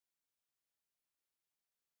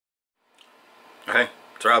Hey,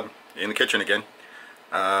 it's Rob in the kitchen again.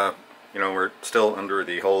 You know, we're still under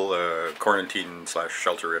the whole quarantine slash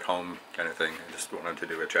shelter at home kind of thing. I just wanted to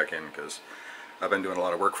do a check-in because I've been doing a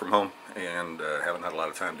lot of work from home and haven't had a lot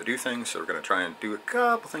of time to do things, so we're going to try and do a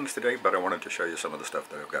couple things today, but I wanted to show you some of the stuff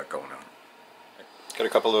that I've got going on. Got a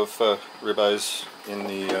couple of ribeyes in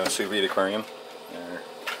the sous vide aquarium.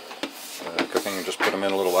 They're cooking, just put them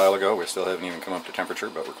in a little while ago. We still haven't even come up to temperature,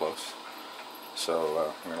 but we're close.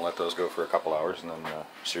 So I'm going to let those go for a couple hours and then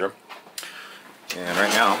sear them. And right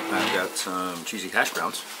now I've got some cheesy hash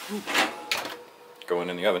browns going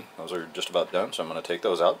in the oven. Those are just about done, so I'm going to take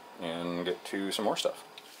those out and get to some more stuff.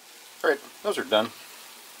 Alright, those are done.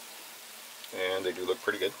 And they do look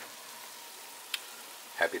pretty good.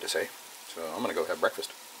 Happy to say. So I'm going to go have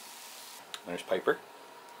breakfast. There's Piper.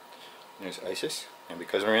 There's Isis. And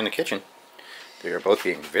because we're in the kitchen, they are both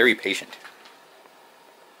being very patient.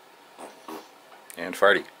 And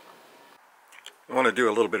Farty. I want to do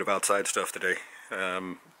a little bit of outside stuff today.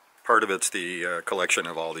 Part of it's the collection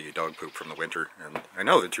of all the dog poop from the winter, and I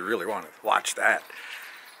know that you really want to watch that.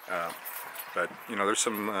 But you know, there's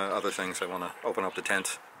some other things. I want to open up the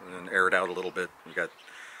tent and air it out a little bit. You got,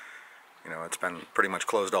 you know, it's been pretty much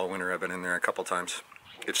closed all winter. I've been in there a couple times.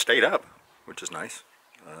 It stayed up, which is nice.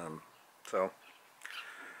 So,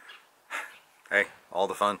 hey, all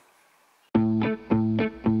the fun.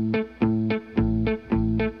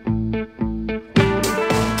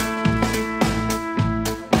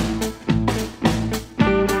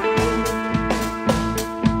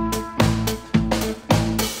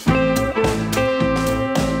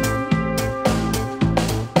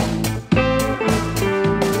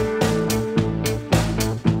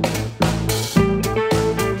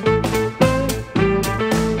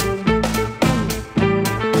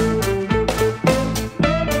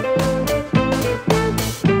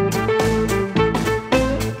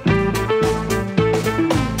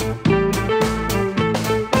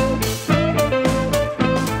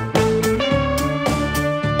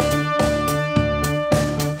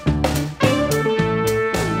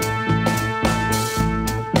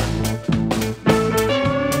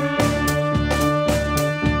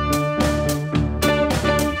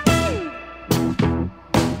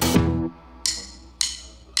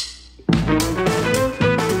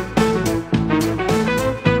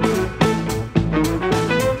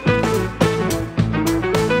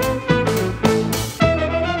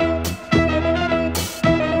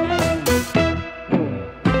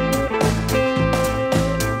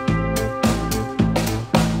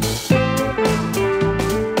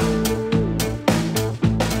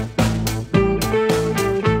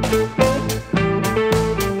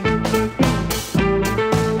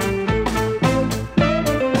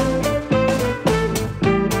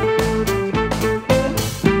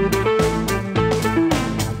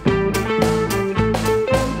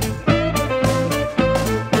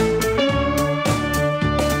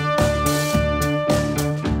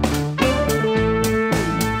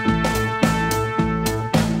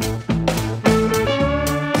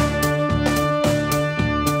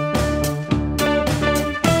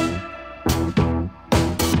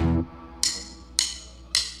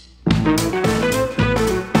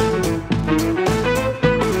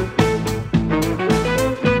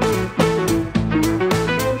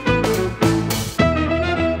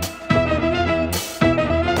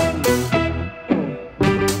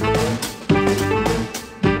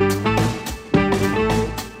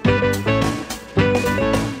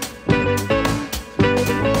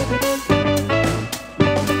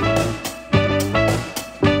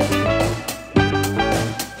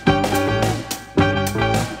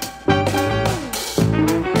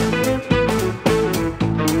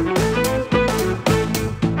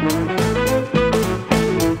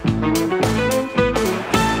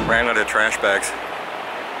 Trash bags.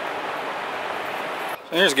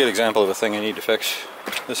 So here's a good example of a thing I need to fix.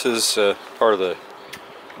 This is part of the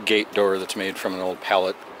gate door that's made from an old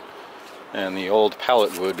pallet, and the old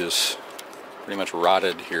pallet wood is pretty much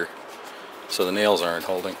rotted here, so the nails aren't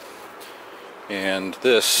holding, and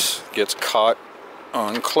this gets caught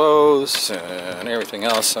on clothes and everything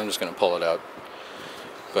else, so I'm just going to pull it out.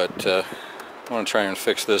 But I want to try and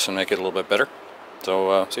fix this and make it a little bit better,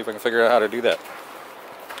 so see if I can figure out how to do that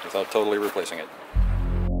without totally replacing it.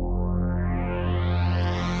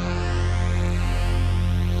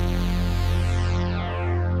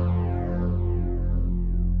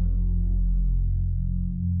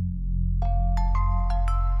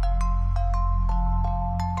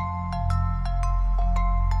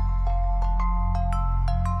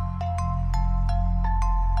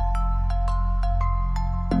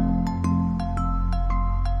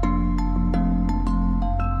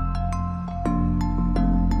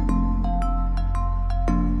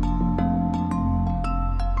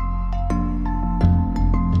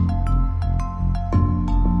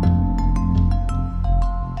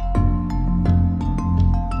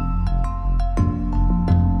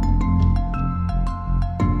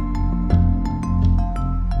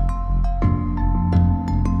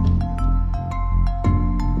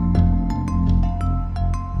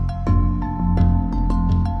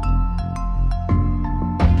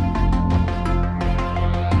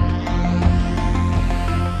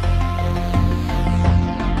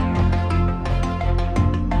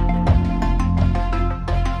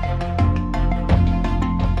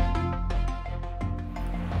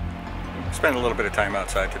 spent a little bit of time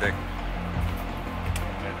outside today.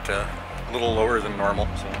 It's a little lower than normal,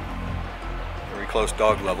 so very close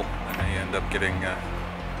dog level. I may end up getting a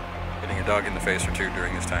dog in the face or two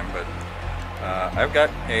during this time, but I've got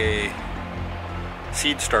a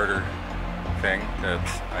seed starter thing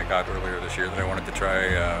that I got earlier this year that I wanted to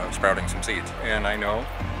try sprouting some seeds. And I know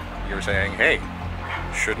you're saying, hey,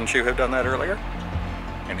 shouldn't you have done that earlier?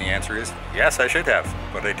 And the answer is, yes, I should have,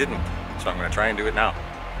 but I didn't. So I'm going to try and do it now.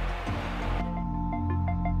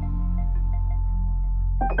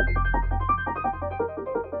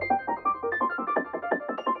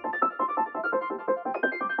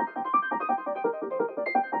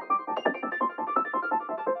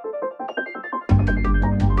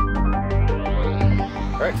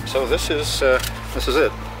 Alright, so this is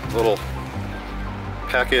it. A little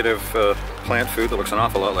packet of plant food that looks an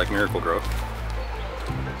awful lot like Miracle-Gro.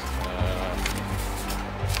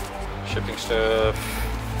 Shipping stuff.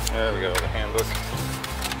 There we go, the handbook.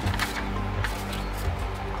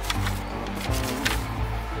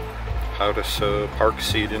 How to sow park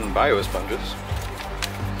seed in biosponges.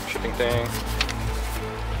 Shipping thing.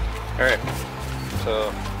 Alright,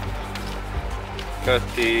 so got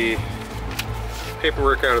the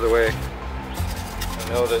paperwork out of the way. I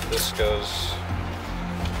know that this goes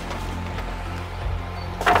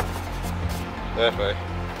that way.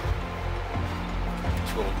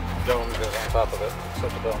 This little dome goes on top of it.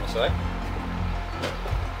 Set the dome aside.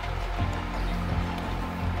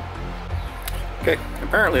 Okay,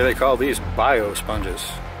 apparently they call these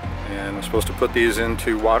biosponges, and I'm supposed to put these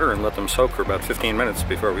into water and let them soak for about 15 minutes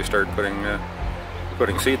before we start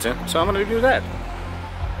putting seeds in. So I'm going to do that.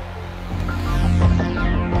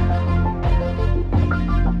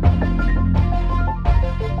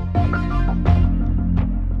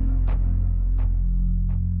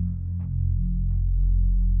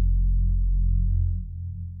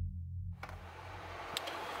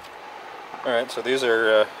 Alright, so these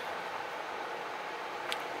are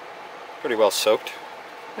pretty well soaked.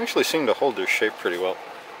 They actually seem to hold their shape pretty well.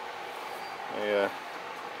 I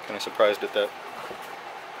kind of surprised at that.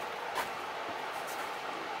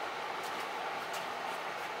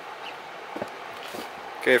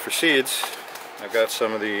 Okay, for seeds, I've got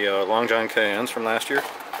some of the Long John Cayennes from last year.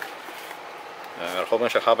 A whole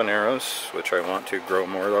bunch of habaneros, which I want to grow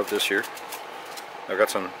more of this year. I've got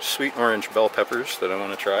some sweet orange bell peppers that I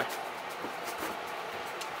want to try.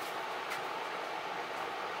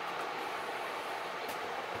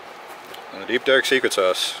 And the deep dark secret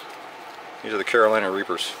sauce. These are the Carolina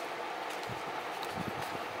Reapers.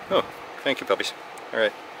 Oh, thank you, puppies.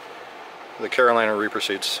 Alright. The Carolina Reaper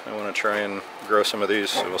seeds. I want to try and grow some of these,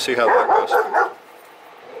 so we'll see how that goes.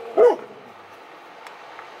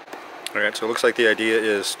 Alright, so it looks like the idea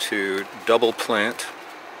is to double plant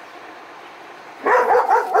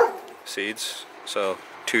seeds. So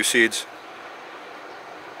 2 seeds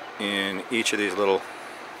in each of these little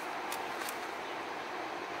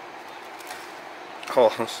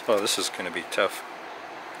holes. Oh, this is going to be tough.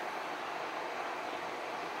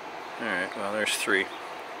 Alright, well there's 3.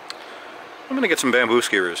 I'm going to get some bamboo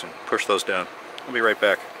skewers and push those down. I'll be right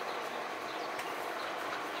back.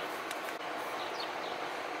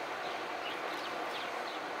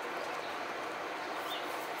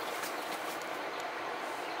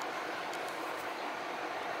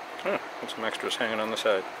 Oh, got some extras hanging on the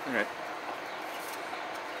side. Alright.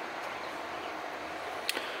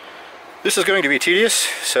 This is going to be tedious,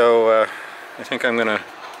 so I think I'm going to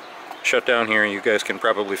shut down here and you guys can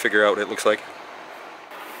probably figure out what it looks like.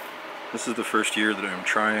 This is the first year that I'm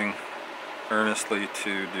trying earnestly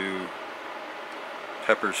to do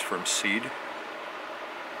peppers from seed.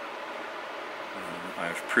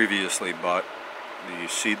 I've previously bought the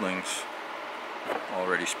seedlings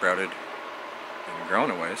already sprouted and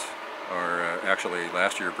grown a ways, or actually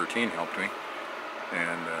last year Bertine helped me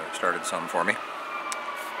and started some for me.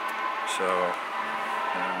 So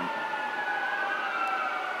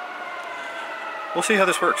we'll see how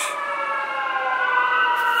this works.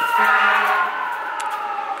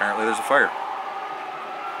 Apparently there's a fire.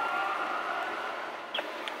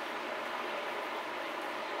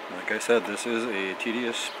 Like I said, this is a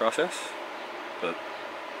tedious process, but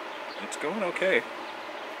it's going okay.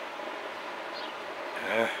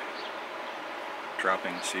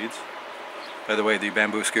 Dropping seeds. By the way, the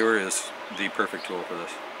bamboo skewer is the perfect tool for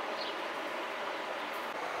this.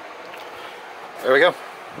 There we go.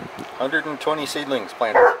 120 seedlings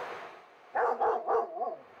planted.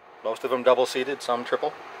 Most of them double seeded, some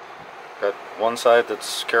triple. Got one side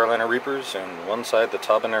that's Carolina Reapers and one side that's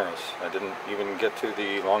habaneros. I didn't even get to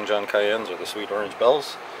the Long John Cayennes or the sweet orange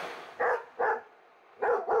bells.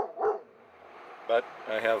 but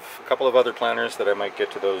I have a couple of other planners that I might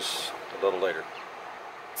get to those a little later.